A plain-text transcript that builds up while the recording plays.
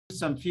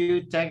some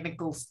few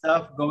technical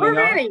stuff going on.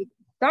 We're ready.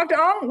 Dr.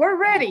 Ong, we're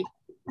ready.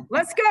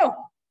 Let's go.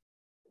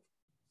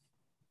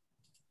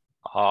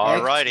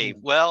 All righty.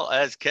 Well,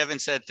 as Kevin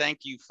said, thank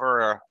you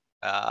for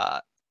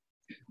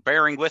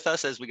bearing with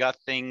us as we got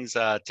things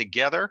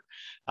together.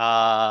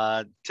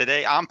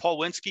 Today, I'm Paul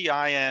Winsky.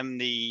 I am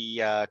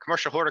the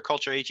commercial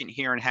horticulture agent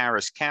here in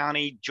Harris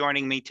County.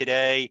 Joining me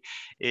today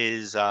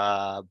is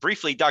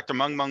briefly Dr.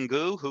 Mung Mung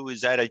Gu, who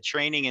is at a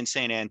training in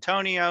San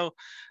Antonio,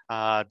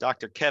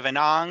 Dr. Kevin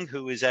Ong,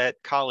 who is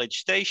at College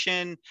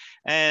Station,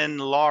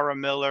 and Laura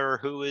Miller,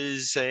 who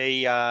is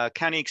a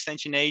county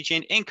extension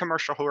agent in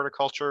commercial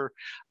horticulture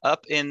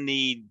up in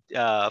the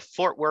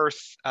Fort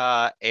Worth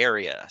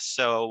area.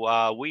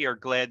 So we are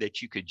glad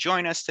that you could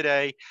join us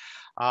today.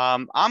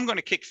 I'm going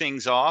to kick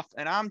things off,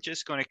 and I'm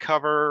just going to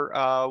cover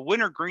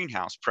winter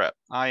greenhouse prep.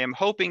 I am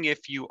hoping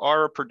if you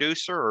are a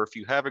producer or if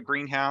you have a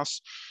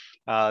greenhouse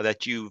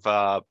that you've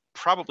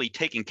probably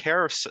taken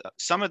care of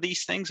some of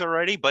these things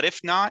already, but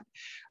if not,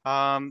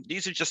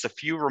 these are just a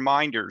few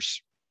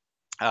reminders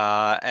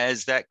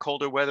as that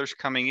colder weather's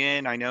coming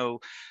in. I know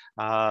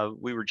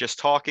we were just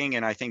talking,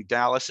 and I think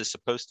Dallas is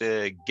supposed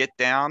to get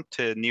down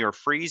to near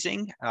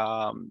freezing.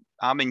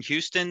 I'm in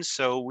Houston,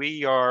 so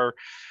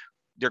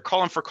they're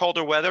calling for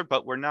colder weather,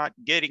 but we're not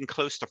getting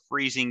close to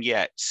freezing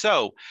yet.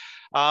 So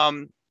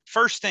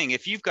first thing,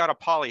 if you've got a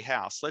poly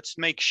house, let's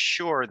make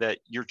sure that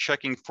you're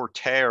checking for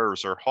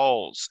tears or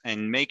holes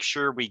and make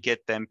sure we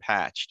get them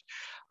patched.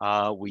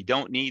 We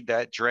don't need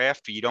that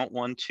draft. You don't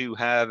want to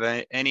have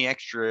any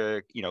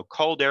extra,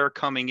 cold air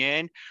coming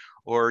in,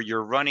 or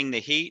you're running the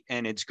heat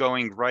and it's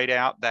going right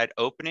out that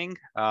opening.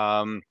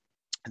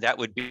 That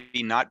would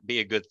not be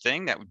a good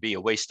thing. That would be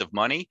a waste of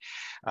money,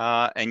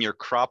 and your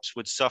crops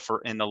would suffer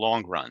in the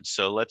long run.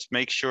 So let's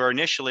make sure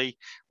initially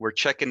we're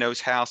checking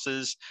those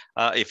houses.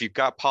 If you've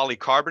got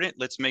polycarbonate,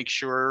 let's make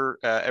sure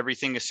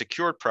everything is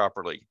secured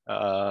properly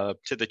to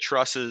the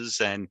trusses.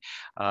 And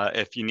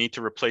if you need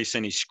to replace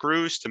any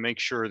screws to make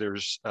sure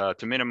there's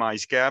to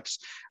minimize gaps,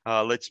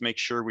 let's make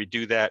sure we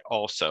do that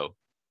also.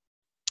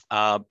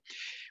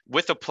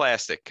 With a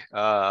plastic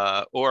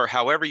or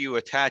however you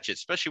attach it,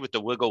 especially with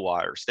the wiggle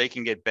wires, they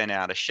can get bent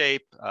out of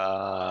shape,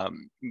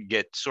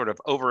 get sort of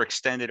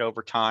overextended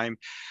over time.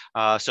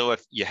 So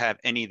if you have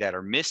any that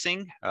are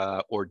missing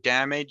or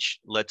damaged,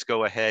 let's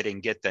go ahead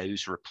and get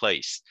those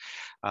replaced.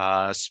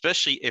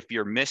 Especially if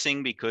you're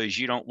missing because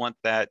you don't want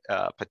that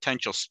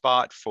potential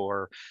spot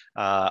for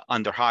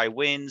under high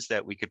winds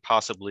that we could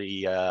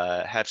possibly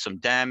have some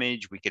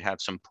damage, we could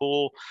have some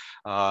pull.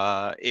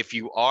 If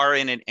you are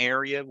in an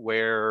area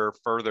where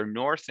further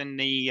north in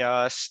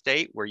the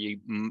state where you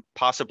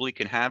possibly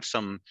can have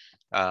some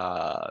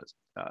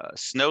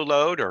snow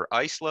load or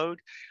ice load,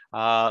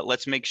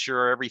 let's make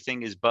sure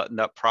everything is buttoned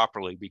up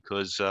properly,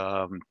 because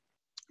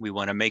we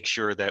want to make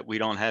sure that we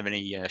don't have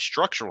any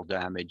structural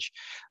damage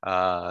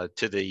to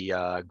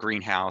the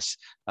greenhouse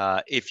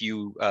if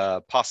you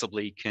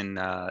possibly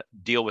can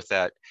deal with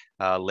that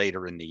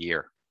later in the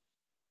year.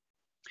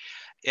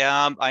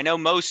 I know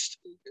most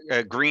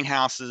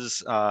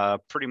greenhouses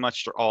pretty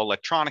much are all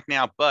electronic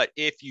now, but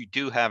if you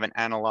do have an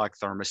analog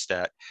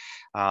thermostat,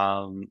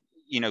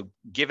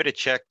 give it a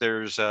check.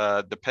 There's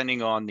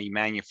depending on the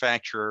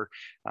manufacturer,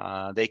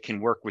 they can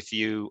work with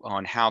you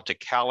on how to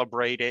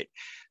calibrate it.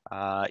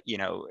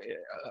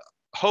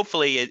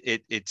 Hopefully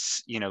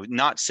it's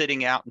not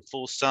sitting out in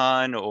full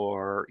sun,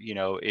 or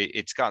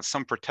it's got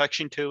some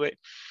protection to it.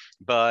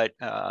 But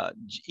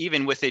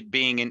even with it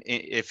being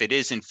if it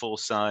is in full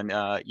sun,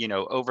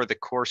 over the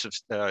course of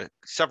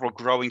several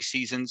growing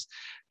seasons,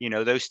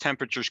 those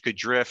temperatures could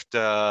drift.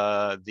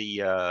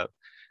 The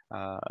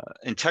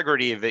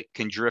integrity of it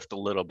can drift a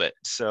little bit.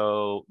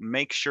 So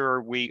make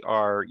sure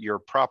you're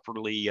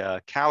properly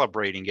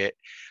calibrating it,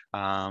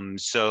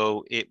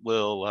 so it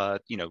will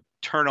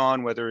turn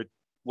on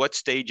what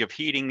stage of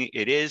heating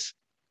it is.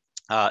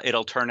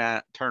 It'll turn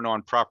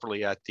on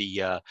properly at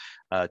the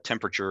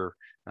temperature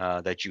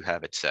that you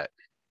have it set.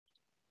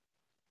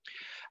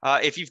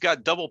 If you've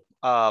got double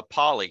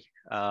poly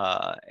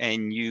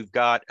and you've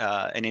got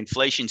an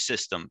inflation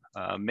system,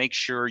 make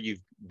sure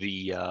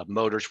the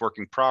motor's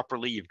working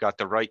properly. You've got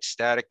the right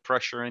static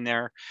pressure in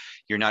there.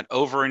 You're not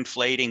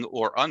overinflating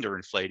or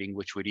underinflating,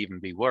 which would even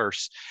be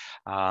worse.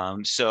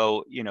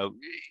 So,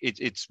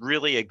 it's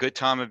really a good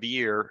time of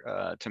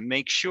year to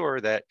make sure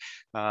that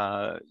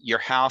your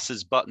house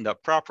is buttoned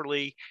up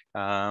properly,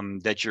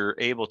 that you're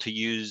able to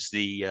use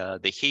the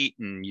heat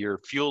and your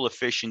fuel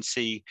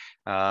efficiency,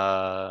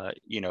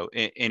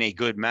 in a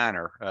good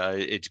manner.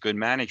 It's good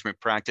management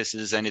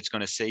practices, and it's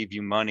going to save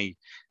you money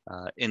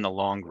in the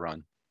long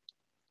run.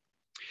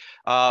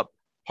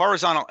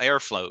 Horizontal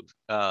airflow.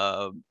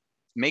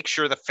 Make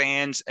sure the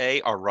fans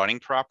are running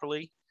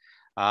properly,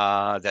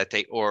 that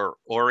they are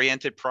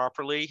oriented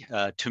properly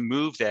to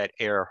move that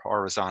air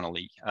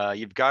horizontally.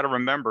 You've got to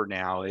remember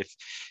now, if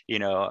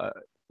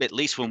at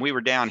least when we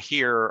were down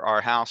here,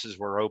 our houses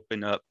were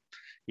open up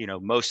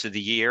most of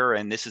the year,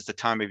 and this is the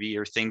time of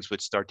year things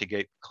would start to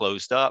get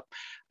closed up.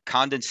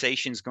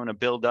 condensation is going to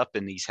build up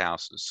in these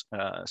houses.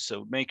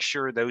 So make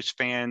sure those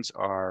fans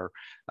are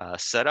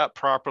set up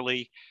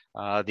properly.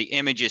 The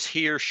images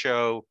here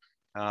show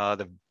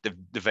the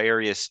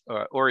various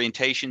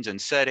orientations and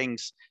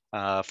settings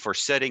for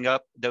setting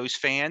up those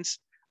fans.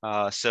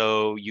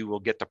 So you will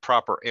get the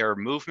proper air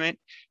movement.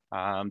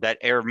 That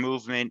air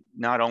movement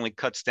not only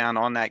cuts down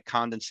on that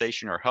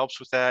condensation or helps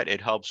with that, it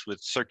helps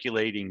with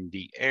circulating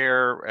the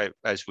air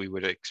as we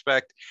would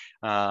expect.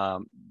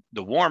 The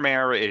warm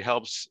air, it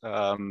helps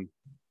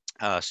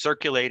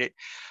circulate it.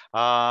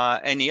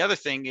 And the other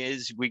thing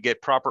is we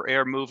get proper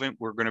air movement,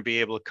 we're going to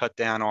be able to cut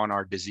down on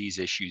our disease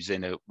issues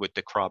with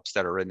the crops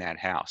that are in that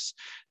house.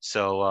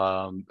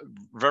 So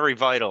very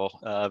vital,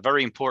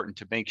 very important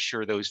to make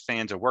sure those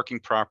fans are working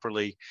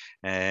properly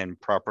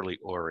and properly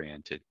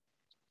oriented.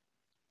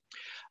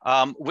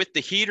 With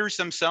the heaters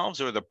themselves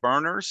or the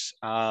burners,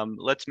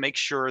 let's make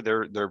sure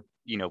they're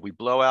we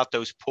blow out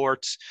those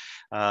ports,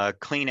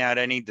 clean out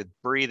any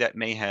debris that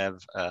may have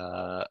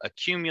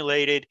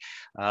accumulated.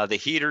 The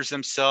heaters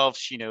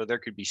themselves, there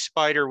could be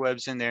spider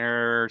webs in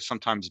there.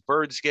 Sometimes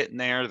birds get in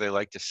there. They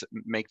like to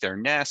make their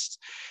nests.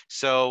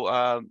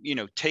 So,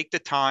 take the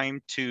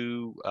time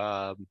to,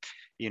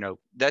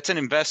 that's an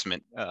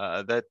investment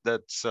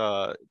that's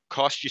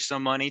cost you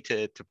some money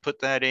to put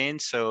that in.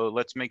 So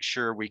let's make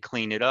sure we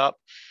clean it up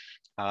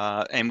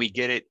and we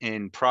get it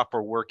in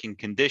proper working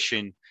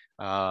condition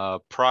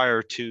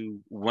prior to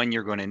when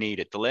you're going to need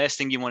it. The last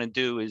thing you want to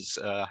do is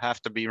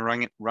have to be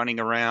running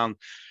around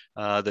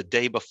the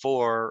day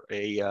before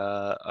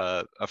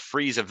a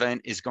freeze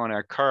event is going to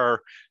occur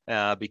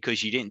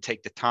because you didn't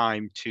take the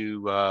time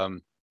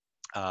to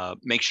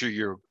make sure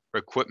your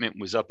equipment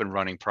was up and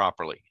running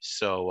properly.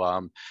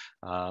 So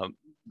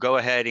go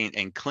ahead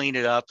and clean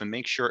it up and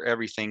make sure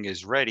everything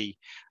is ready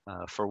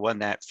for when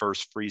that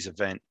first freeze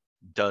event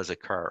does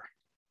occur.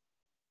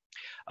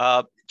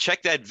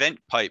 Check that vent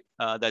pipe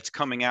that's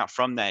coming out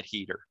from that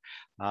heater.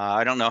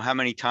 I don't know how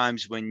many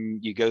times when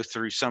you go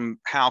through some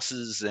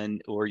houses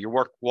or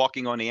you're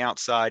walking on the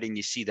outside and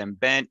you see them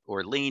bent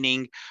or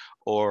leaning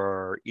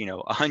or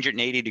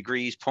 180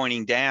 degrees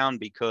pointing down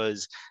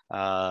because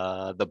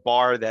the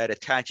bar that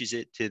attaches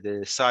it to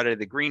the side of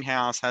the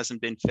greenhouse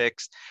hasn't been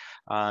fixed.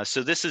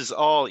 So this is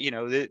all,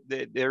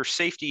 there are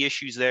safety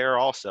issues there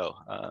also.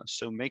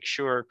 So make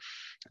sure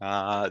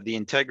the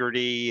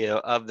integrity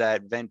of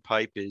that vent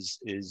pipe is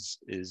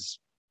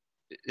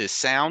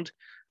sound.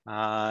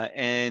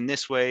 And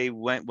this way,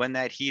 when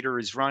that heater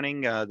is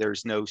running,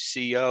 there's no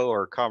CO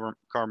or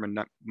carbon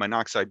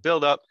monoxide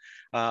buildup.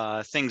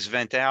 Things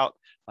vent out,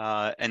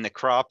 and the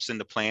crops and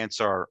the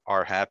plants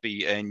are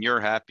happy, and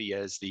you're happy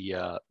as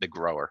the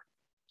grower.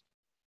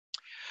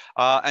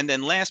 And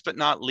then last but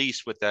not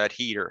least with that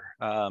heater,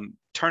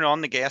 turn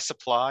on the gas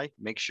supply,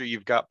 make sure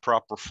you've got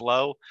proper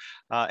flow,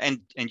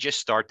 and just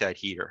start that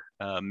heater.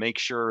 Make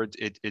sure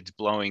it's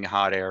blowing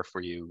hot air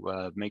for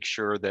you. Make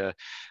sure the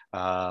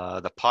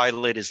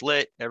pilot is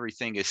lit,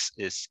 everything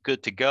is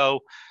good to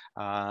go.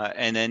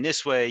 And then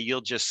this way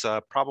you'll just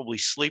probably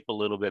sleep a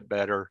little bit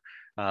better,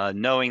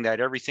 knowing that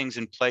everything's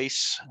in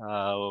place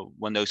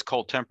when those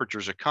cold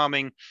temperatures are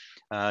coming.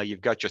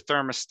 You've got your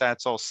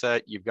thermostats all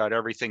set, you've got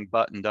everything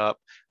buttoned up,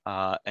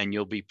 and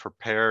you'll be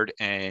prepared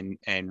and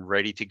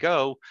ready to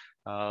go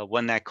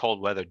when that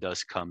cold weather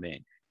does come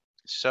in.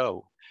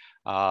 So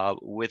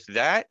with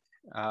that,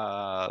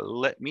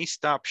 let me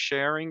stop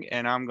sharing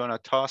and I'm going to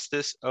toss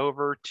this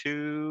over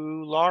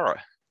to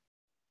Laura.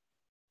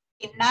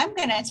 And I'm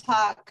going to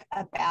talk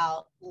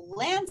about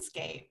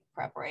landscape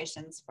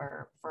preparations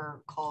for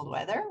cold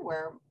weather,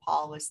 where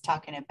Paul was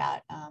talking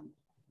about,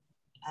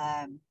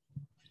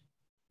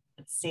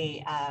 let's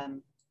see.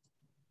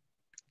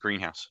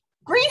 Greenhouse.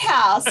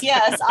 Greenhouse,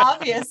 yes,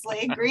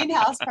 obviously.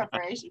 Greenhouse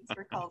preparations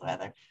for cold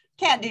weather.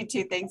 Can't do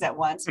two things at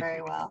once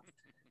very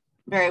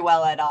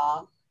well at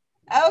all.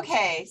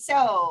 Okay,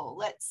 so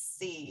let's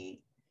see.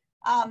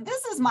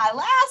 This is my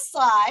last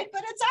slide,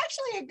 but it's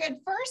actually a good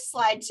first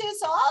slide too.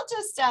 So I'll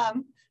just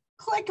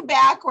click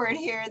backward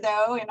here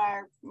though in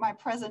my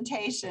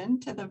presentation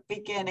to the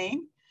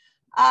beginning.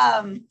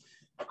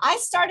 I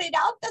started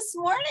out this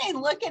morning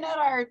looking at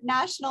our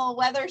National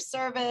Weather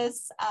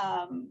Service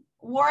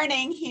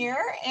warning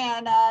here,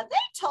 and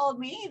they told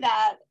me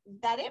that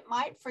it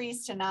might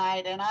freeze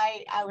tonight, and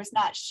I was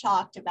not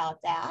shocked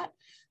about that.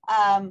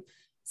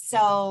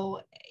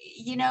 So,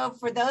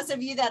 for those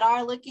of you that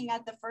are looking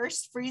at the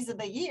first freeze of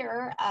the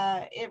year,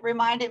 it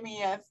reminded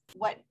me of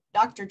what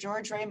Dr.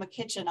 George Ray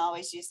McKitchen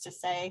always used to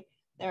say.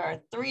 There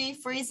are 3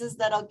 freezes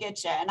that'll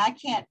get you. And I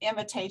can't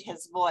imitate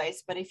his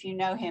voice, but if you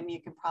know him,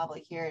 you can probably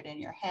hear it in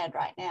your head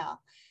right now.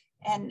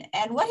 And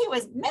what he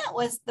meant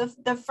was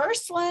the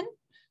first one,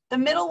 the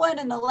middle one,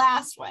 and the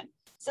last one.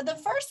 So the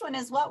first one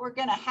is what we're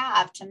going to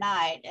have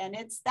tonight. And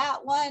it's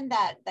that one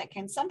that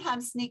can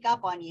sometimes sneak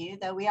up on you,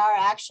 though we are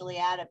actually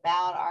at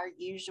about our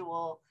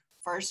usual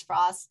first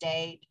frost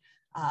date.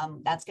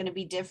 That's going to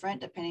be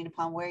different depending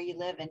upon where you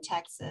live in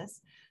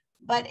Texas.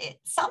 But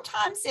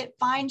sometimes it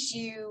finds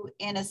you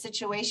in a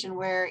situation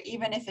where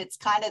even if it's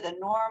kind of the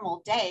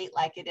normal date,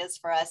 like it is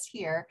for us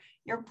here,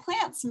 your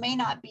plants may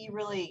not be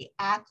really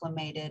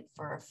acclimated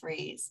for a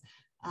freeze.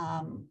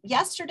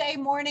 Yesterday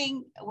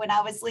morning, when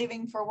I was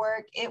leaving for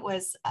work, it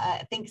was,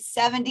 I think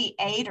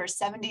 78 or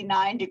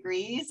 79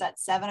 degrees at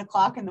 7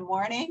 o'clock in the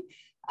morning.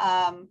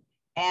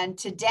 And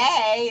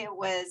today it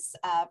was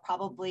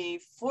probably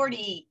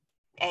 48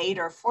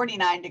 or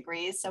 49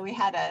 degrees. So we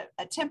had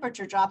a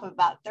temperature drop of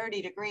about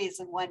 30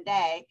 degrees in one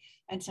day.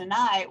 And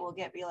tonight we'll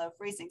get below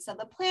freezing. So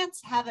the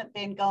plants haven't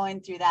been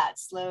going through that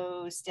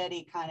slow,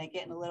 steady kind of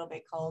getting a little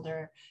bit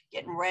colder,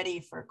 getting ready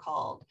for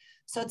cold.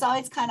 So it's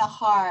always kind of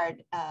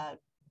hard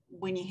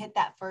when you hit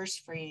that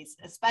first freeze,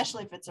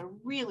 especially if it's a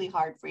really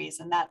hard freeze,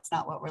 and that's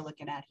not what we're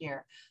looking at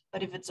here.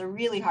 But if it's a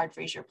really hard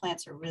freeze, your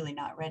plants are really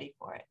not ready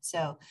for it.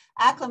 So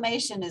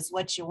acclimation is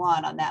what you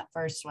want on that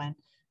first one.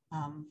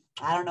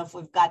 I don't know if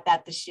we've got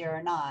that this year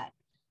or not.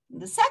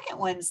 The second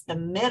one's the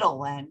middle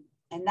one,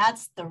 and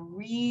that's the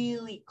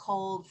really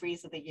cold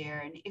freeze of the year.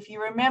 And if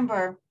you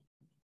remember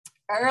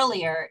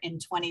earlier in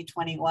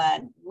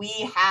 2021, we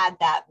had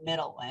that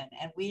middle one,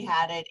 and we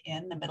had it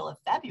in the middle of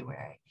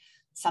February.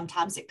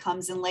 Sometimes it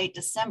comes in late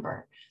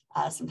December.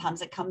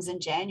 Sometimes it comes in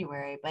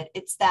January, but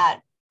it's that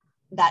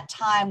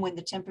time when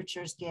the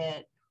temperatures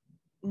get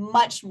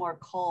much more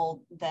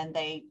cold than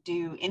they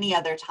do any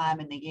other time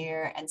in the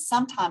year. And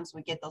sometimes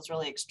we get those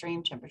really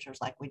extreme temperatures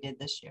like we did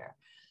this year.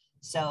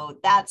 So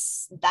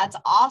that's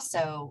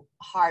also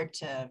hard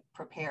to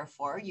prepare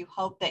for. You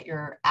hope that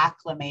you're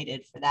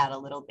acclimated for that a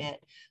little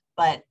bit,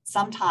 but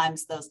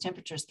sometimes those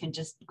temperatures can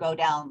just go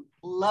down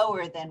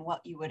lower than what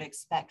you would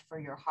expect for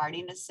your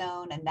hardiness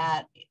zone, and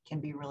that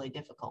can be really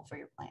difficult for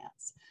your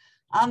plants.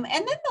 And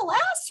then the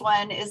last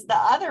one is the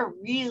other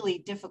really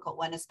difficult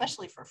one,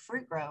 especially for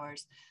fruit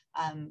growers.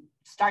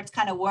 Starts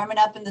kind of warming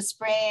up in the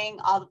spring,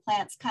 all the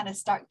plants kind of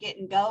start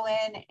getting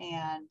going,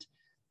 and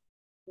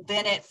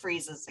then it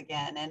freezes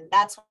again. And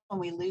that's when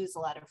we lose a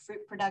lot of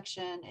fruit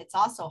production. It's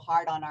also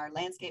hard on our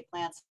landscape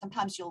plants.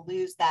 Sometimes you'll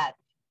lose that,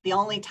 the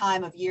only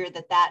time of year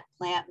that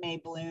plant may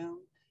bloom.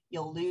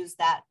 You'll lose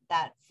that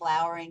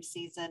flowering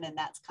season, and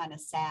that's kind of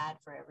sad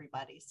for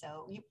everybody.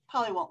 So you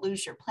probably won't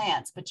lose your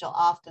plants, but you'll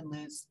often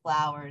lose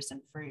flowers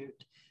and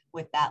fruit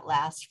with that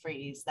last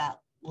freeze, that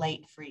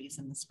late freeze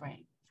in the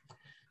spring.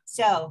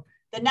 So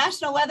the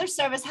National Weather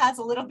Service has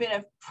a little bit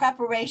of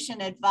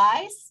preparation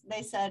advice.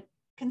 They said,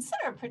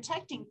 consider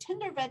protecting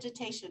tender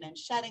vegetation and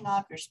shutting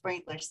off your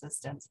sprinkler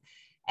systems.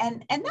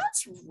 And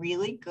that's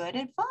really good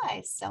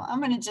advice. So I'm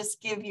going to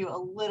just give you a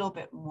little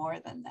bit more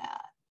than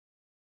that.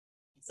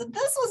 So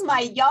this was my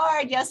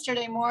yard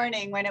yesterday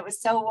morning when it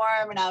was so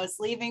warm and I was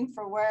leaving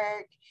for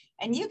work.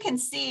 And you can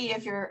see,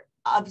 if you're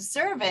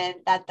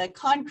observant, that the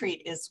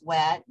concrete is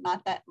wet.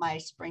 Not that my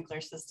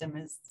sprinkler system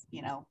is,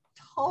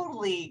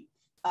 totally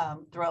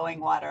throwing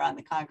water on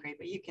the concrete,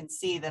 but you can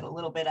see that a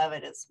little bit of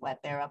it is wet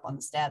there up on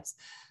the steps.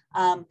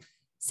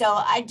 So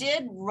I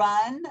did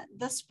run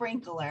the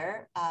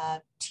sprinkler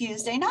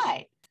Tuesday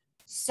night.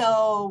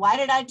 So why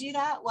did I do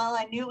that? Well,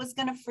 I knew it was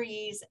going to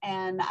freeze,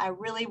 and I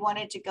really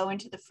wanted to go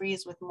into the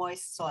freeze with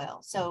moist soil.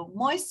 So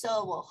moist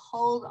soil will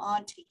hold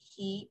on to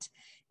heat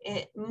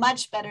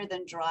much better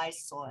than dry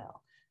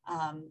soil.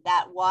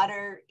 That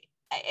water,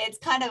 it's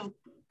kind of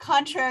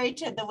contrary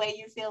to the way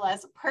you feel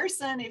as a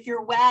person. If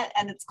you're wet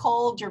and it's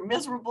cold, you're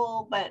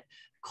miserable, but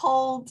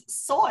cold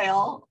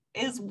soil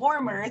is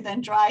warmer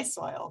than dry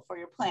soil for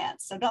your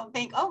plants. So don't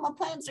think, oh, my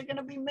plants are going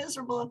to be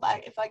miserable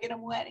if I get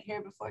them wet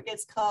here before it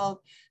gets cold.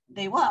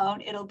 They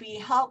won't. It'll be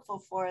helpful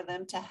for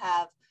them to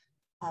have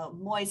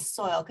moist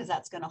soil, because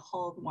that's going to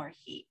hold more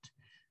heat.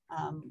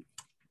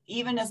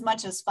 Even as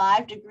much as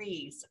 5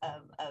 degrees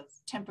of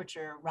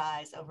temperature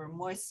rise over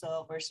moist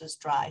soil versus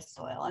dry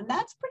soil. And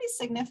that's pretty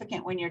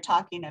significant when you're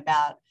talking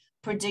about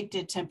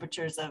predicted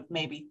temperatures of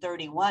maybe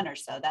 31 or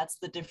so. That's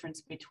the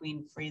difference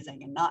between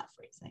freezing and not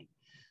freezing.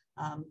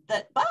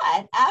 But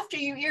after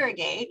you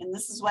irrigate, and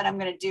this is what I'm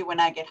going to do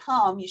when I get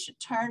home, you should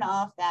turn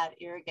off that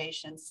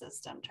irrigation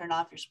system, turn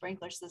off your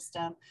sprinkler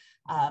system,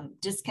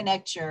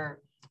 disconnect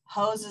your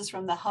hoses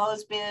from the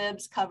hose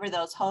bibs, cover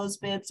those hose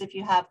bibs if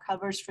you have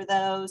covers for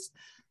those.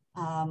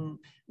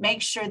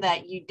 Make sure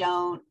that you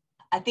don't,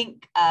 I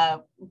think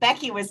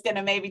Becky was going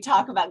to maybe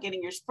talk about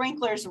getting your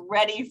sprinklers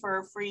ready for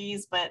a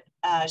freeze, but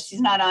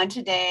she's not on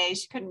today.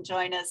 She couldn't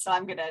join us. So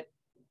I'm going to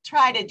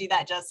try to do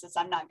that justice.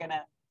 I'm not going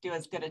to do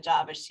as good a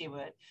job as she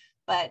would.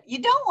 But you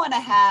don't want to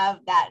have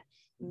that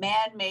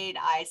man-made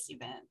ice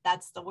event.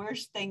 That's the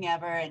worst thing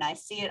ever. And I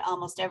see it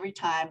almost every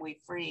time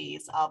we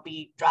freeze. I'll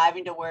be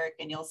driving to work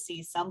and you'll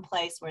see some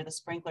place where the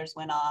sprinklers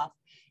went off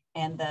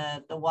and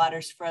the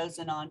water's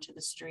frozen onto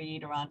the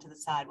street or onto the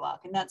sidewalk.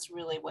 And that's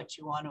really what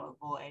you want to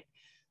avoid.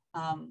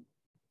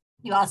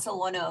 You also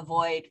want to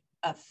avoid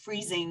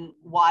freezing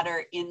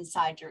water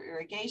inside your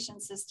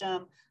irrigation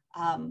system.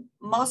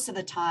 Most of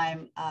the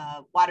time,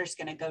 water's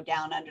going to go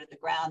down under the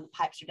ground. The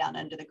pipes are down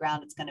under the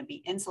ground. It's going to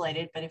be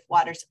insulated. But if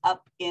water's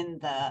up in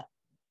the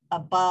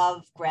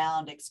above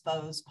ground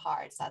exposed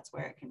parts. That's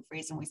where it can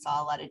freeze. And we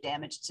saw a lot of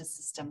damage to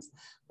systems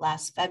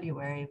last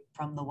February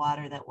from the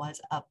water that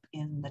was up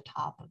in the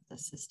top of the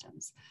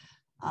systems.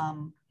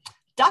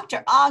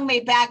 Dr. Ong may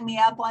back me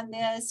up on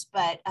this,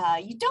 but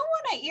you don't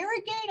want to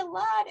irrigate a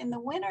lot in the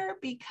winter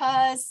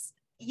because,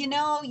 you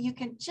know, you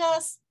can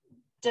just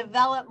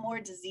develop more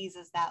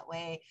diseases that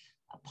way.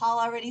 Paul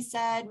already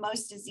said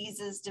most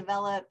diseases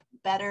develop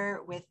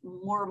better with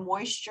more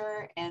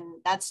moisture, and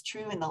that's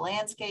true in the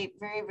landscape,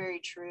 very, very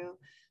true.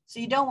 So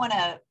you don't want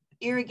to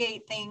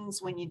irrigate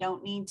things when you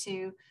don't need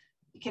to.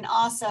 You can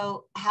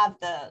also have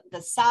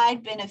the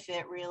side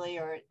benefit, really,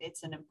 or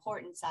it's an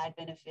important side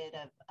benefit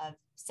of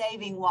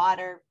saving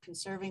water,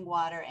 conserving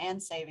water,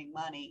 and saving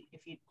money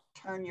if you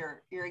turn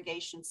your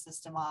irrigation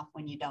system off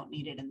when you don't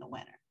need it in the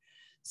winter.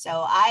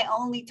 So I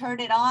only turn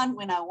it on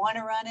when I want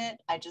to run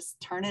it. I just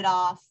turn it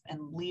off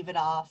and leave it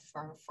off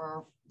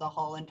for the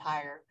whole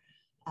entire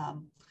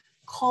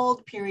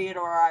cold period,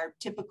 or our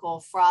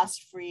typical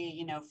frost-free,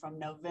 you know, from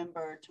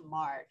November to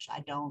March. I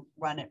don't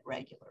run it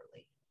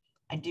regularly.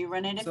 I do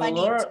run it if I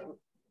need to.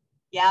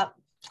 Yep.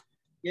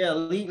 Yeah,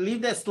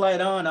 leave that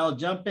slide on. I'll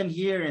jump in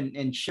here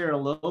and share a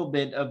little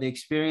bit of the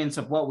experience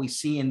of what we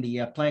see in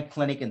the plant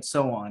clinic and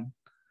so on.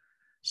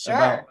 Sure.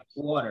 About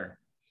water.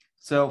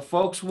 So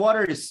folks,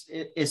 water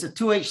is a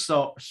two-edged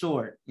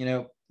sword. You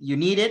know, you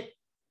need it,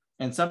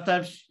 and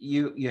sometimes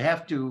you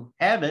have to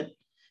have it,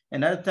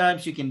 and other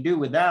times you can do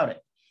without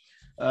it.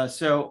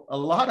 So a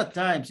lot of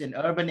times in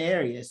urban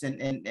areas,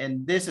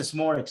 and this is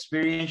more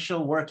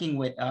experiential working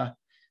with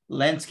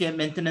landscape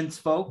maintenance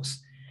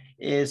folks,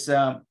 is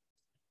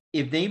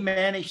if they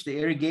manage the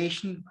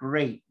irrigation,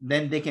 great,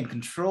 then they can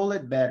control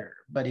it better.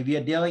 But if you're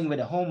dealing with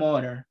a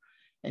homeowner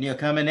and you're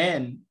coming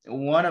in,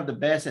 one of the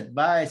best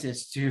advice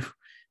is to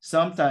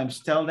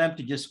sometimes tell them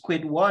to just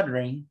quit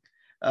watering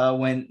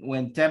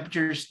when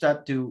temperatures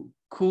start to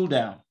cool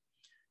down.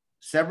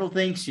 Several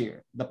things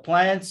here. The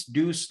plants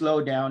do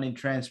slow down in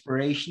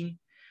transpiration.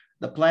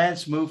 The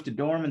plants move to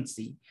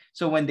dormancy.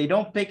 So when they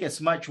don't pick as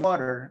much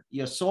water,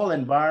 your soil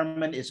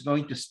environment is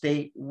going to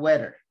stay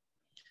wetter.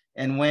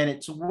 And when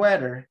it's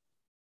wetter,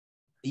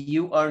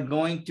 you are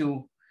going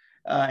to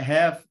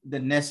have the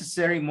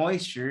necessary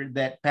moisture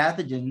that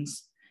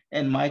pathogens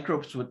and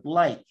microbes would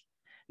like.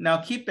 Now,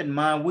 keep in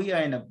mind, we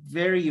are in a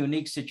very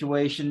unique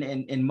situation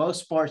in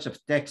most parts of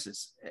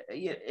Texas.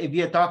 If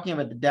you're talking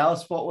about the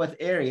Dallas-Fort Worth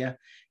area,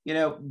 you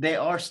know,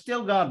 there are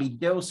still going to be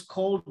those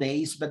cold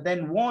days, but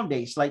then warm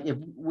days. Like if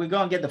we're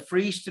going to get the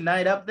freeze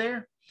tonight up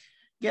there,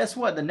 guess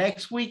what? The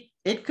next week,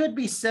 it could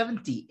be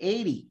 70,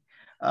 80.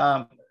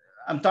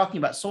 I'm talking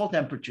about soil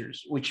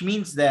temperatures, which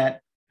means that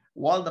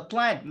while the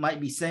plant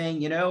might be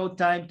saying, you know,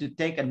 time to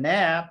take a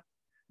nap,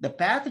 the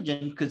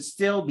pathogen could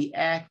still be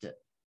active.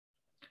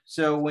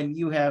 So when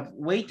you have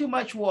way too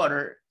much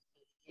water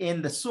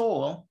in the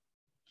soil,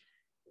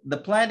 the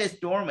plant is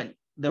dormant.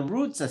 The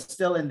roots are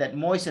still in that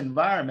moist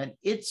environment.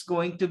 It's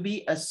going to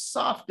be a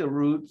softer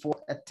root for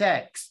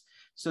attacks.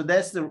 So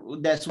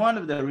that's one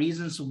of the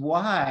reasons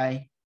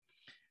why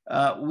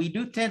we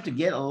do tend to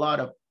get a lot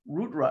of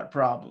root rot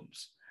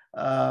problems.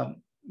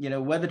 You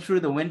know, whether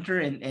through the winter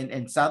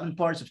in southern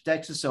parts of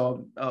Texas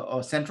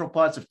or central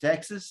parts of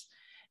Texas.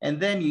 And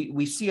then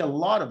we see a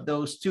lot of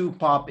those too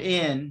pop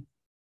in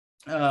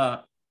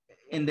the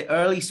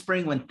early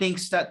spring when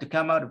things start to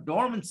come out of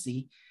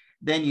dormancy.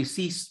 Then you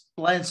see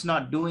plants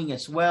not doing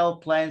as well.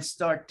 Plants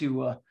start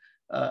to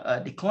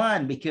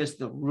decline because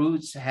the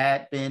roots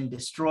had been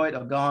destroyed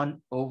or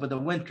gone over the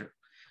winter.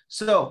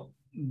 So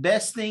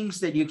best things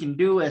that you can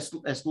do,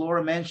 as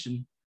Laura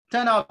mentioned,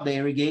 turn off the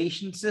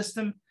irrigation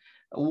system.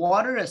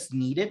 Water as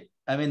needed.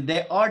 I mean,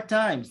 there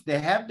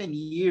have been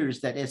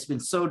years that it's been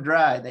so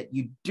dry that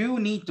you do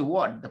need to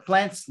water. The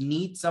plants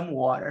need some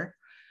water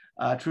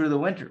through the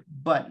winter,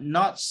 but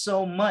not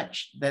so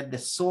much that the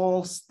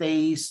soil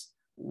stays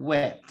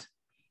wet.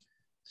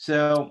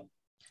 So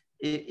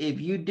if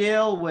you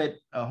deal with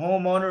a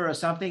homeowner or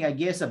something, I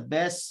guess the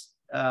best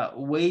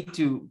way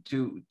to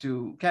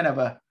kind of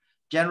a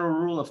general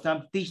rule of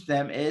thumb teach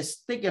them is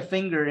stick your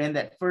finger in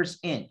that first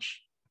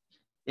inch.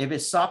 If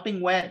it's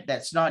sopping wet,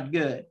 that's not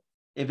good.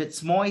 If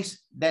it's moist,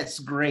 that's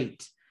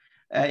great.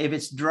 If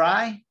it's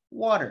dry,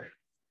 water.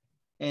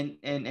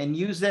 And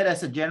use that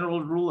as a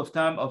general rule of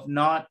thumb of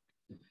not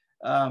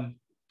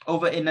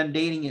over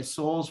inundating your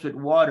soils with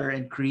water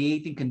and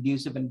creating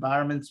conducive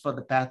environments for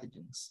the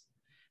pathogens.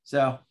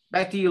 So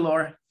back to you,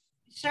 Laura.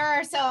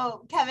 Sure.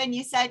 So Kevin,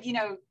 you said, you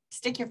know,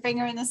 stick your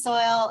finger in the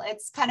soil.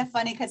 It's kind of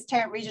funny because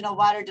Tarrant Regional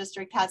Water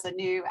District has a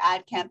new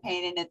ad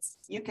campaign, and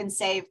you can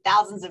save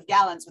thousands of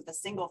gallons with a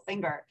single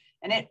finger.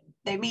 And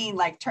they mean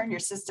like turn your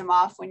system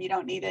off when you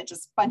don't need it,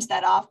 just punch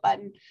that off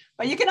button.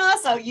 But you can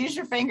also use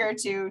your finger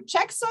to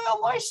check soil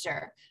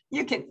moisture.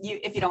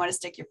 If you don't want to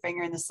stick your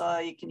finger in the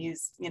soil, you can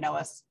use, you know,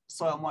 a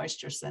soil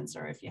moisture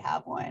sensor if you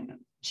have one,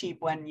 cheap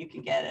one. You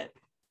can get it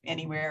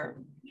anywhere,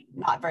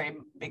 not very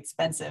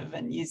expensive,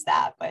 and use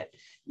that. But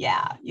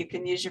yeah, you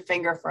can use your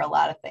finger for a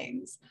lot of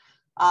things.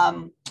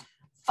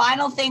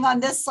 Final thing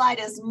on this slide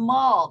is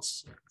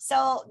mulch.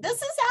 So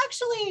this is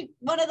actually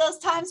one of those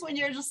times when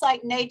you're just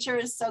like, nature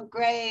is so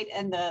great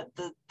and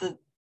the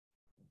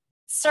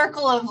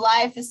circle of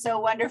life is so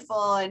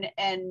wonderful,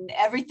 and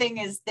everything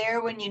is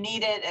there when you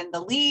need it, and the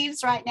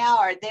leaves right now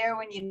are there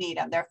when you need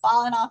them. They're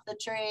falling off the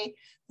tree.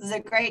 This is a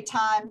great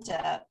time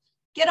to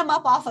get them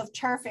up off of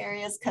turf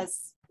areas,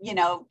 because you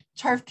know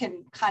turf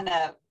can kind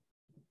of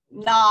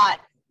not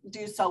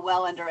do so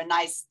well under a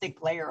nice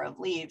thick layer of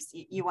leaves.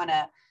 You want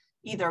to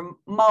either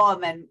mow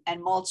them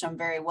and mulch them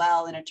very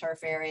well in a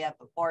turf area,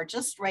 or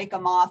just rake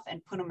them off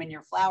and put them in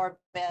your flower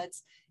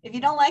beds. If you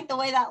don't like the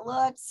way that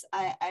looks,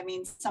 I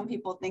mean, some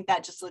people think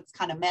that just looks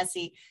kind of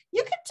messy.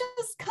 You could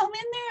just come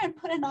in there and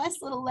put a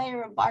nice little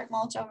layer of bark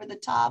mulch over the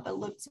top. It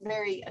looks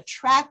very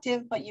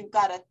attractive, but you've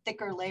got a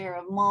thicker layer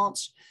of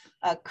mulch,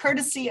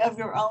 courtesy of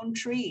your own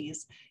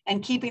trees,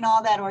 and keeping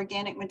all that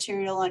organic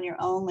material on your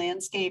own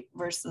landscape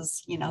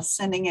versus, you know,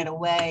 sending it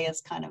away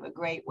is kind of a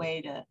great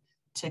way to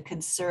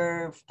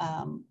conserve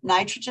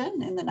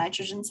nitrogen in the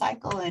nitrogen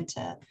cycle,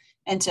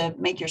 and to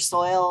make your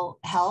soil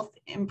health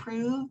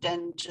improved,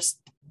 and just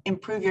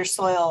improve your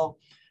soil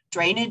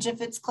drainage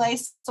if it's clay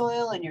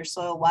soil, and your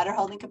soil water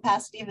holding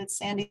capacity if it's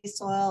sandy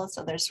soil.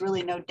 So there's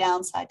really no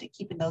downside to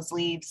keeping those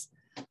leaves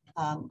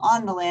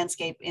on the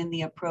landscape in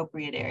the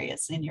appropriate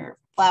areas, in your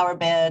flower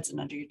beds and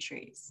under your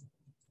trees.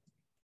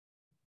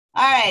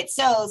 All right,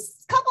 so a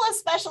couple of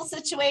special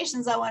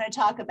situations I want to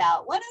talk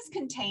about. One is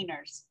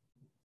containers.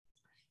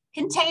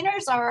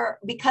 Containers are,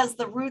 because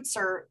the roots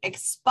are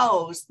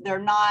exposed, they're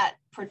not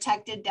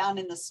protected down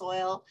in the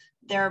soil,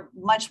 they're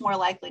much more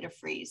likely to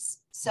freeze.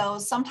 So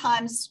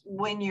sometimes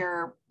when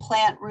your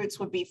plant roots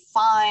would be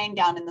fine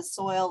down in the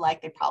soil,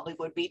 like they probably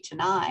would be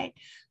tonight,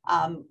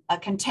 a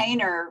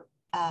container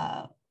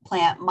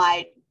plant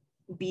might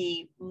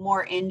be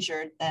more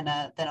injured than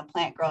a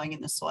plant growing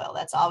in the soil.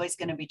 That's always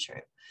going to be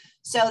true.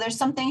 So there's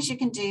some things you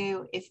can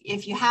do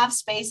if you have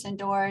space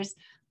indoors.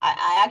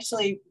 I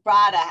actually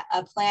brought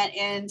a plant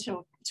in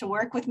to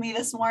work with me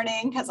this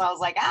morning, because I was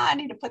like, I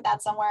need to put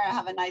that somewhere. I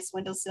have a nice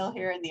windowsill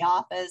here in the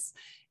office.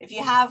 If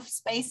you have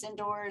space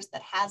indoors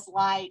that has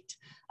light,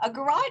 a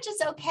garage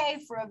is okay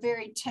for a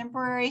very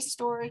temporary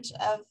storage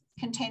of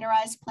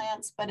containerized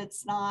plants, but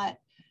it's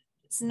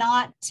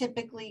not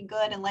typically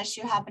good unless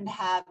you happen to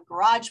have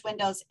garage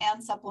windows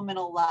and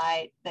supplemental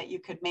light that you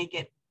could make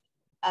it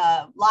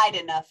light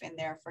enough in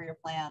there for your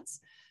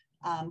plants.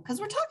 Because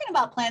we're talking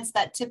about plants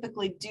that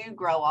typically do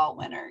grow all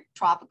winter,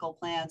 tropical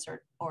plants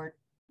or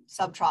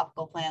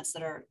subtropical plants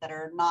that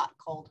are not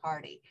cold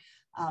hardy.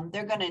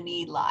 They're going to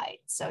need light.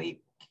 So you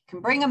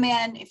can bring them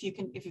in if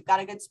you've got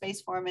a good space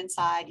for them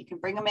inside. You can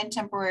bring them in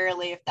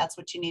temporarily if that's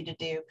what you need to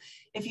do.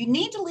 If you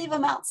need to leave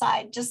them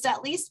outside, just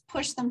at least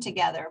push them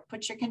together.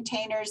 Put your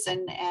containers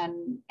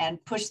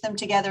and push them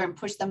together and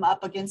push them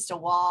up against a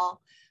wall.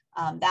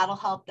 That'll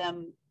help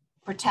them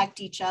protect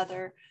each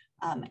other.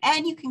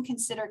 And you can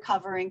consider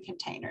covering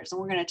containers, and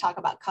we're going to talk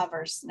about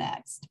covers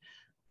next.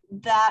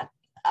 That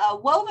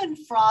woven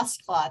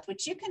frost cloth,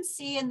 which you can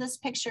see in this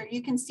picture,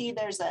 you can see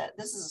this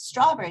is a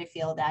strawberry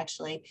field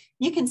actually.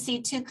 You can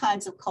see two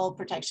kinds of cold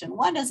protection.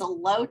 One is a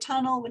low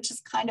tunnel, which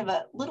is kind of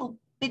a little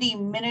bitty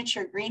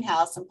miniature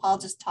greenhouse, and Paul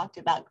just talked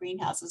about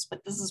greenhouses,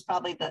 but this is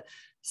probably the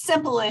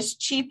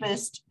simplest,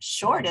 cheapest,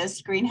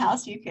 shortest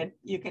greenhouse you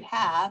could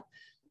have,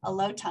 a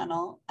low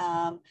tunnel.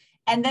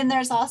 And then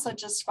there's also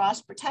just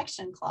frost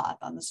protection cloth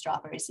on the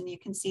strawberries. And you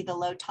can see the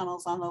low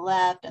tunnels on the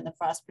left and the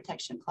frost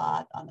protection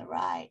cloth on the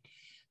right.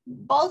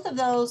 Both of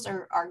those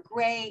are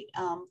great.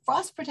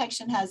 Frost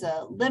protection has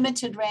a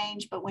limited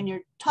range, but when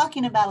you're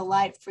talking about a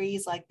light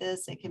freeze like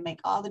this, it can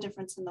make all the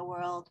difference in the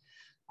world.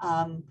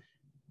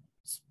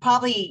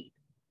 Probably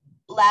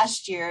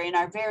last year in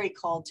our very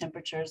cold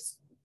temperatures,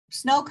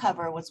 snow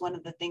cover was one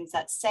of the things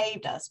that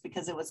saved us,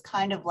 because it was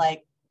kind of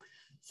like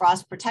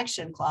frost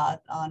protection cloth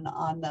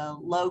on the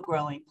low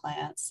growing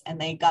plants, and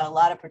they got a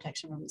lot of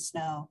protection from the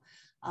snow.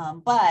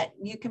 But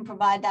you can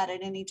provide that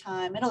at any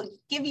time. It'll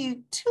give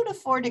you 2 to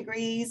 4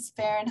 degrees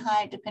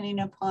Fahrenheit, depending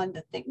upon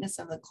the thickness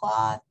of the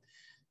cloth.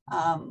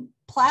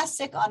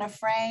 Plastic on a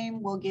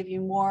frame will give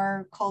you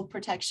more cold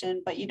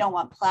protection, but you don't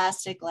want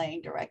plastic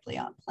laying directly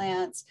on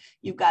plants.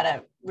 You've got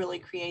to really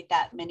create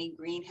that mini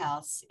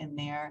greenhouse in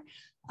there.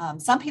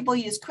 Some people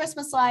use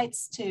Christmas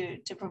lights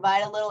to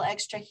provide a little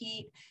extra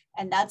heat,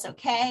 and that's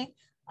okay.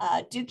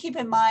 Do keep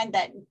in mind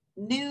that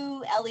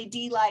new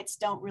LED lights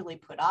don't really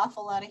put off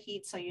a lot of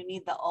heat, so you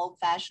need the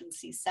old-fashioned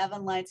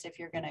C7 lights if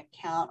you're going to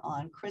count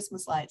on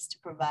Christmas lights to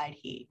provide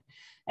heat.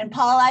 And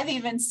Paul, I've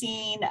even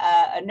seen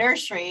a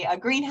nursery, a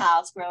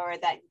greenhouse grower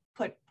that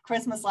put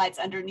Christmas lights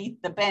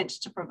underneath the bench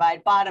to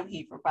provide bottom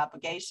heat for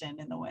propagation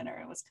in the winter.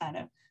 It was kind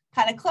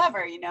of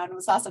clever, you know, and it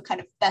was also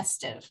kind of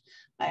festive.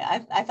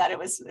 I thought it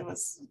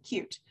was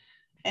cute.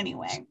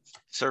 Anyway,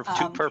 serve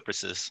two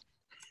purposes.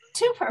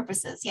 2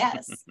 purposes,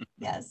 yes,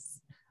 yes.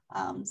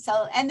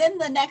 So, and then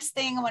the next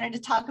thing I wanted to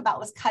talk about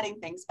was cutting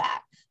things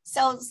back.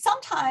 So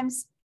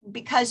sometimes,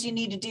 because you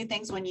need to do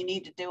things when you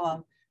need to do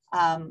them,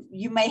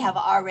 You may have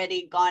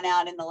already gone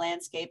out in the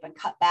landscape and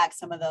cut back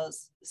some of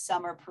those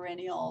summer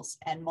perennials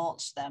and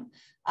mulch them.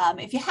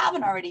 If you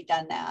haven't already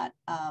done that,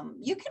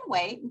 you can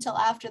wait until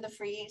after the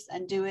freeze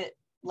and do it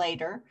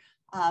later.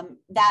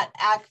 That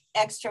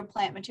extra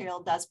plant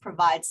material does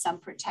provide some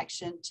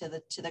protection to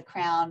the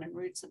crown and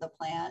roots of the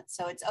plant.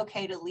 So it's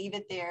okay to leave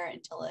it there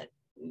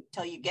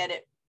until you get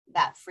it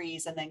that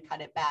freeze and then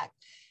cut it back.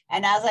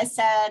 And as I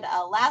said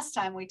last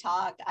time we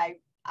talked,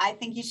 I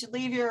think you should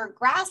leave your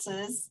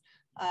grasses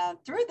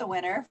through the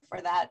winter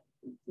for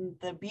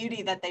the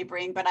beauty that they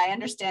bring. But I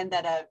understand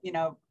that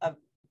a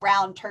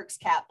brown Turk's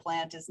cap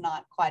plant is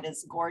not quite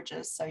as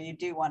gorgeous. So you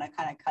do want to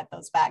kind of cut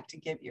those back to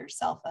give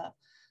yourself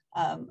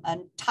a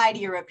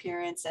tidier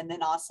appearance. And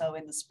then also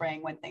in the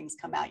spring when things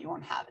come out, you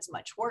won't have as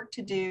much work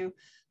to do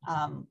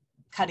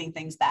cutting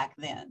things back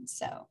then.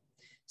 So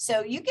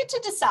you get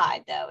to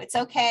decide though. It's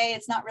okay.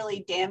 It's not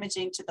really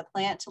damaging to the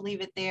plant to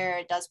leave it there.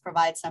 It does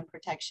provide some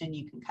protection.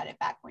 You can cut it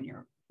back when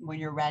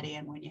you're ready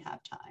and when you have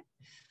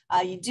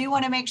time. You do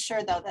want to make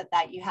sure though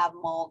that you have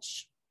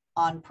mulch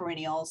on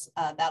perennials.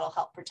 That'll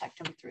help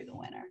protect them through the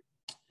winter.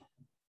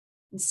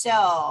 And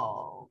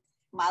so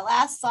my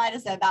last slide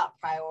is about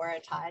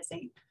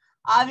prioritizing.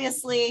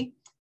 Obviously,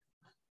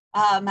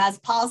 as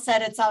Paul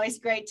said, it's always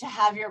great to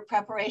have your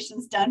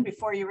preparations done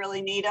before you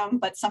really need them,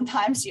 but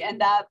sometimes you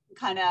end up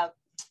kind of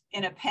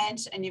in a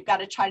pinch and you've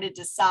got to try to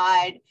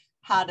decide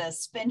how to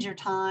spend your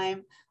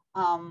time.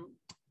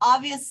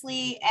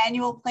 Obviously,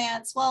 annual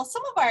plants, well,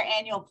 some of our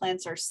annual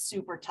plants are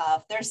super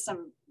tough.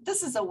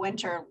 This is a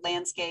winter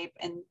landscape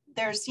and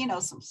there's,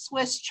 some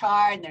Swiss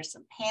chard and there's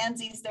some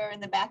pansies there in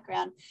the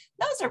background.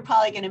 Those are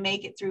probably going to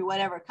make it through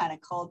whatever kind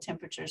of cold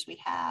temperatures we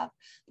have.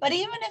 But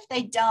even if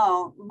they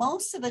don't,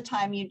 most of the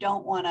time you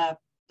don't want to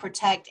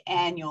protect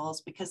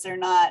annuals because they're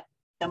not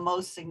the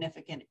most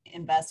significant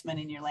investment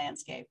in your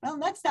landscape. Well,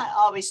 that's not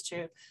always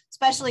true,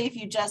 especially if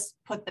you just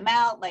put them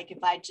out. Like if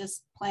I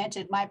just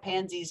planted my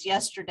pansies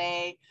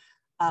yesterday,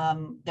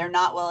 they're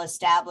not well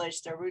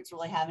established. Their roots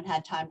really haven't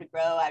had time to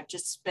grow. I've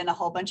just spent a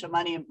whole bunch of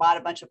money and bought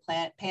a bunch of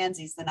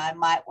pansies, then I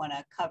might want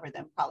to cover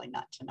them. Probably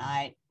not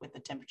tonight with the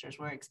temperatures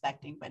we're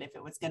expecting, but if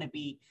it was going to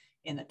be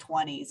in the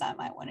 20s, I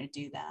might want to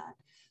do that.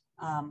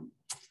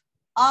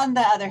 On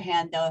the other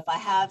hand, though, if I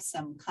have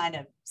some kind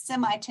of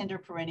semi-tender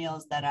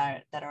perennials that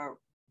are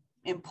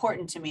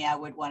important to me, I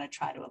would want to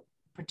try to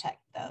protect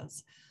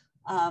those.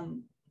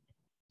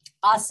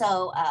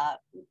 Also,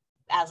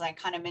 as I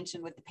kind of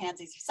mentioned with the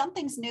pansies, if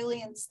something's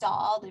newly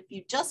installed, if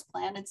you just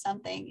planted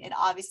something, it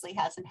obviously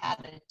hasn't had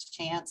a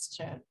chance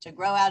to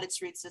grow out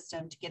its root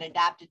system, to get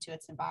adapted to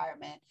its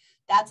environment.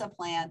 That's a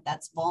plant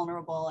that's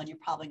vulnerable and you're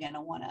probably going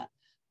to want to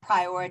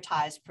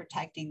prioritize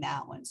protecting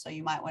that one. So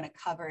you might want to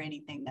cover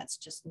anything that's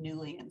just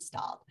newly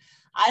installed.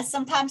 I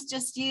sometimes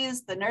just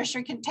use the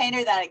nursery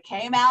container that it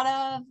came out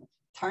of,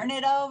 turn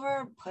it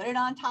over, put it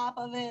on top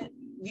of it.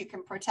 You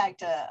can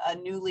protect a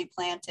newly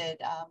planted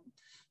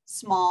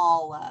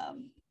small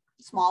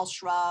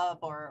shrub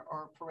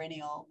or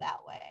perennial that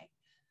way.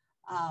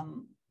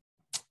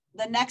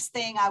 The next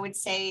thing I would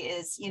say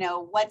is,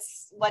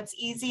 what's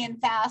easy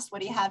and fast?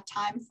 What do you have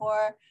time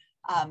for?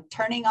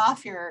 Turning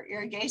off your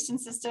irrigation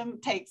system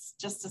takes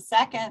just a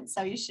second,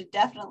 so you should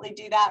definitely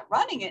do that.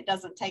 Running it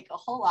doesn't take a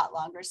whole lot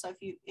longer. So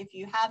if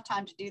you have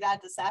time to do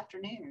that this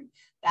afternoon,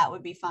 that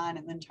would be fine,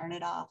 and then turn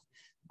it off.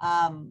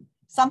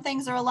 Some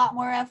things are a lot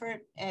more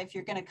effort. If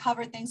you're going to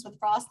cover things with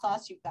frost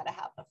cloths, you've got to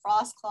have the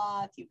frost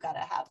cloth, you've got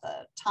to have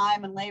the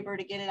time and labor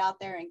to get it out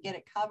there and get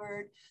it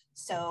covered.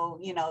 So,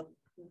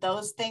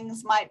 those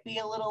things might be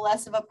a little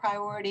less of a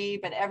priority,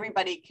 but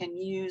everybody can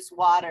use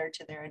water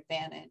to their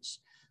advantage.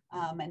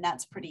 And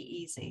that's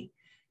pretty easy.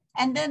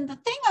 And then the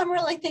thing I'm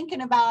really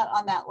thinking about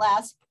on that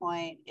last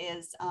point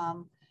is,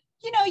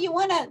 you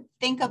want to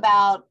think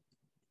about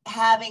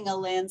having a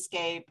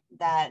landscape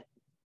that,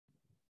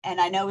 and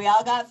I know we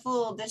all got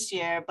fooled this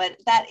year, but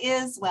that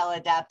is well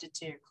adapted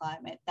to your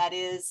climate, that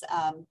is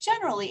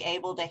generally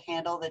able to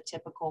handle the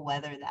typical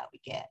weather that we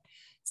get.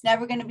 It's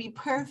never going to be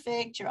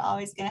perfect. You're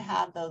always going to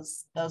have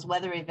those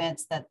weather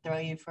events that throw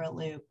you for a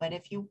loop. But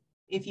if you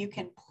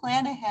can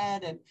plan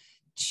ahead and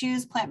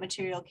choose plant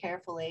material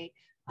carefully,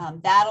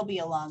 that'll be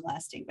a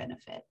long-lasting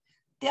benefit.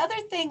 The other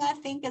thing I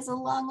think is a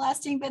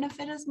long-lasting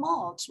benefit is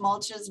mulch.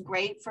 Mulch is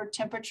great for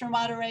temperature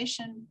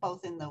moderation,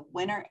 both in the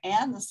winter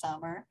and the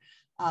summer.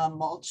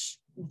 Mulch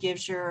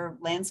gives your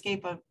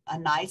landscape a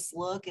nice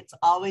look. It's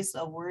always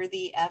a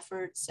worthy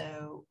effort.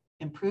 So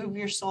improve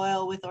your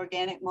soil with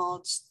organic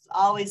mulch. It's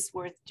always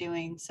worth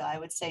doing. So I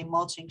would say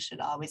mulching should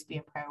always be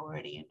a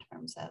priority in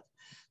terms of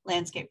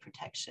landscape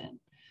protection.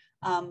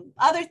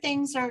 Other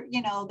things are,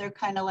 they're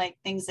kind of like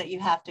things that you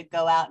have to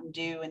go out and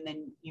do, and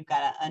then you've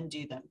got to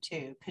undo them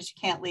too, because you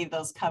can't leave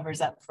those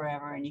covers up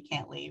forever, and you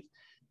can't leave,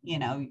 you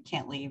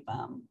can't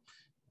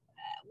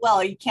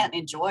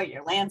enjoy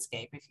your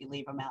landscape if you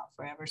leave them out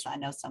forever. So I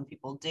know some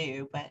people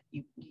do, but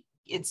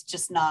it's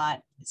just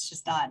not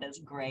as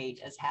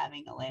great as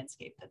having a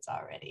landscape that's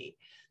already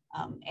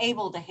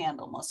able to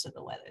handle most of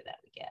the weather that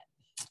we get.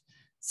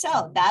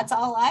 So that's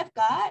all I've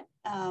got.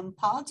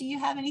 Paul, do you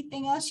have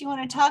anything else you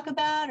want to talk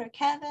about, or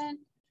Kevin?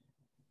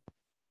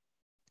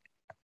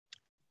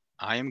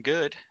 I am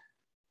good.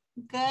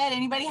 Good.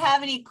 Anybody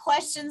have any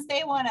questions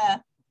they want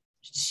to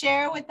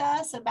share with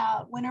us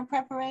about winter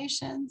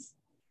preparations?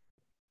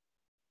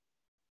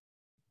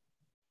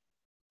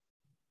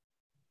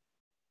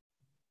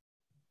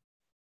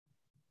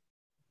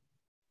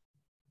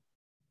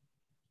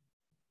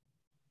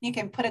 You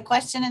can put a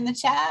question in the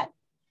chat.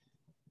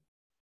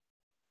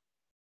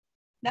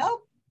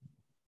 Nope.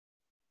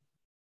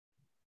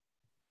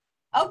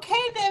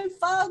 Okay then,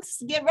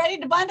 folks, get ready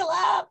to bundle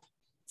up.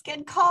 It's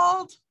getting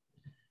cold.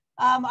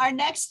 Our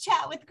next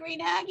chat with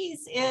Green Aggies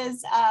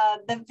is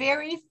the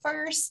very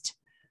first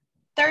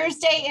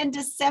Thursday in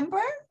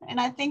December. And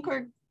I think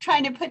we're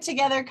trying to put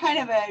together kind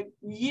of a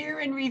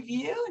year in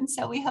review. And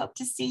so we hope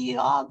to see you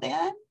all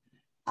then.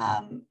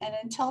 And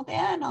until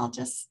then, I'll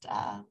just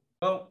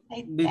well,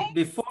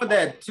 before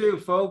that too,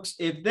 folks,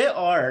 if there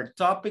are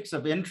topics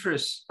of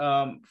interest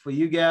for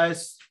you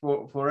guys,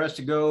 for us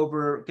to go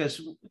over,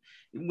 because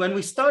when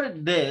we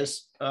started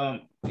this,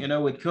 you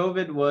know, with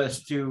COVID,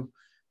 was to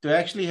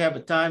actually have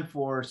a time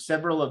for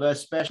several of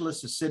us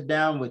specialists to sit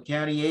down with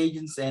county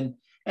agents and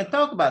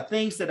talk about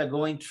things that are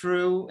going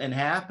through and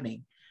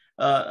happening.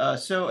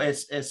 So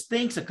as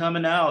things are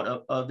coming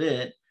out of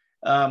it,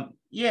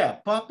 yeah,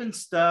 popping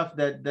stuff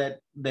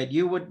that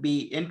you would be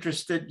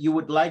interested, you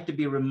would like to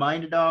be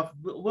reminded of.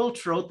 We'll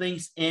throw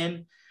things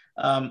in,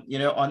 you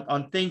know,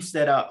 on things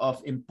that are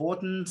of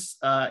importance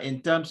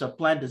in terms of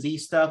plant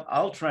disease stuff.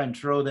 I'll try and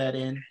throw that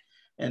in.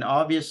 And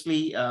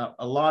obviously, a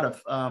lot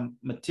of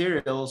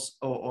materials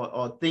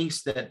or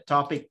things that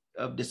topic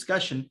of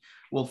discussion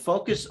will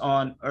focus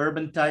on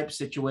urban type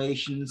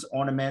situations,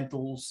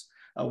 ornamentals,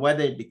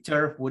 whether it be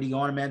turf, woody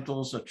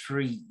ornamentals, or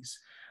trees.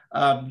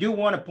 Do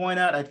want to point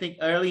out, I think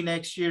early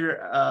next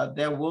year,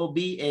 there will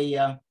be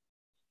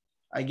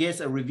I guess,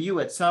 a review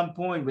at some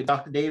point with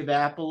Dr. Dave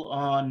Apple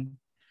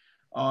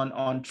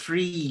on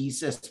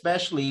trees,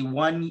 especially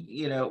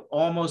you know,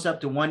 almost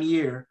up to 1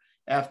 year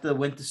after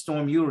Winter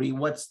Storm Uri.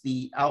 What's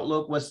the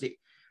outlook?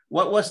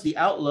 What was the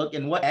outlook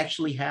and what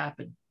actually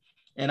happened?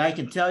 And I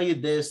can tell you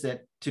this,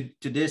 that to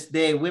this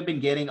day, we've been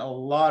getting a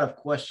lot of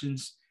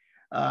questions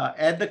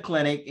at the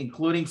clinic,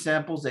 including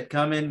samples that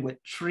come in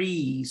with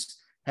trees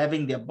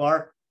having their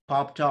bark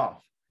popped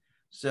off.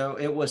 So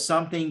it was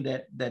something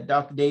that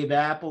Dr. Dave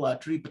Apple, a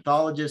tree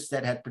pathologist,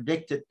 that had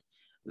predicted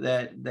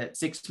that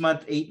 6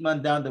 months, 8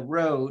 months down the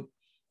road,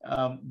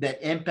 that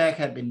impact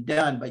had been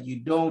done, but you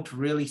don't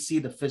really see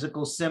the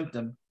physical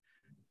symptom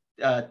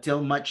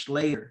till much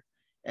later.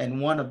 And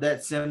one of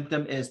that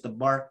symptom is the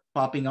bark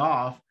popping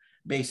off.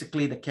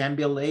 Basically, the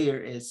cambial layer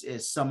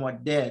is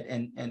somewhat dead.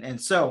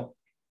 And so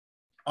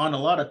on a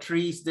lot of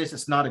trees, this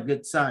is not a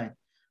good sign,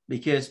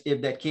 because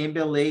if that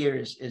cambial layer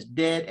is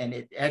dead and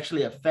it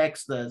actually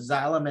affects the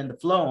xylem and the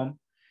phloem,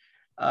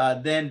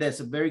 then there's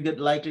a very good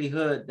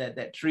likelihood that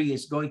that tree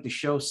is going to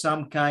show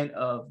some kind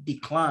of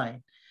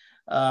decline.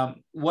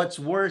 What's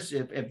worse,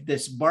 if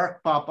this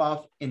bark pop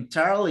off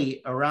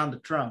entirely around the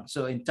trunk,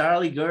 so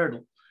entirely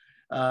girdle,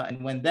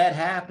 and when that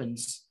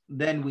happens,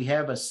 then we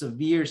have a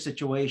severe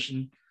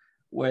situation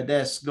where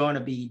there's going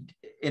to be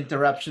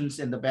interruptions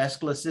in the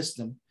vascular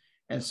system.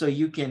 And so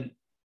you can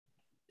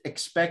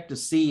expect to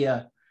see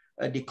a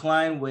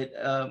decline with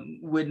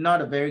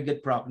not a very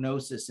good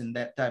prognosis in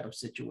that type of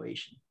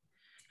situation.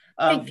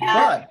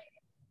 But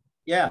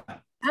yeah.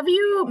 Have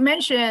you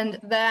mentioned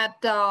that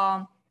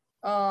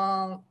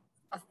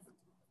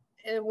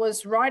it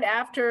was right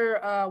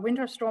after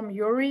Winter Storm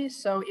Uri?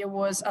 So it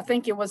was, I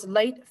think it was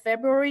late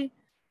February.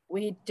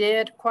 We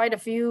did quite a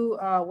few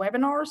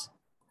webinars,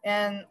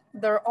 and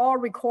they're all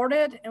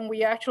recorded. And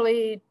we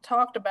actually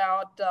talked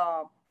about,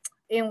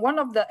 in one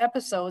of the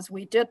episodes,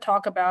 we did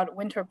talk about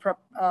winter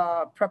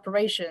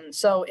preparation.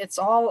 So it's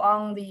all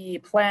on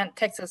the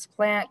Texas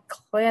Plant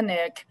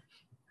Clinic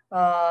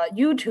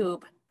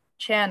YouTube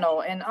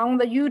channel. And on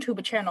the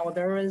YouTube channel,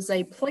 there is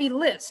a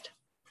playlist.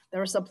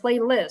 There's a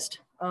playlist.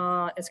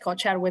 It's called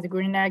Chat with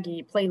Green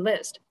Aggie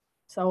playlist.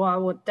 So I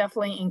would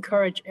definitely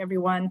encourage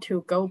everyone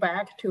to go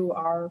back to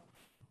our,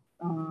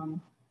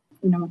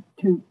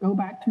 to go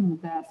back to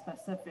that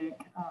specific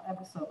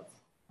episodes.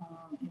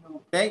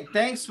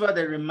 Thanks for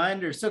the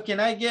reminder. So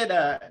can I get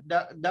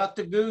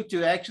Dr. Gu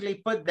to actually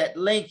put that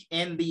link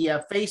in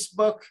the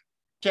Facebook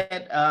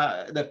chat,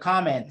 the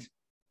comment?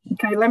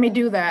 Okay, let me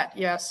do that.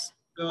 Yes.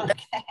 So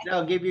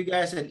that'll give you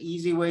guys an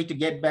easy way to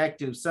get back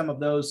to some of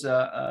those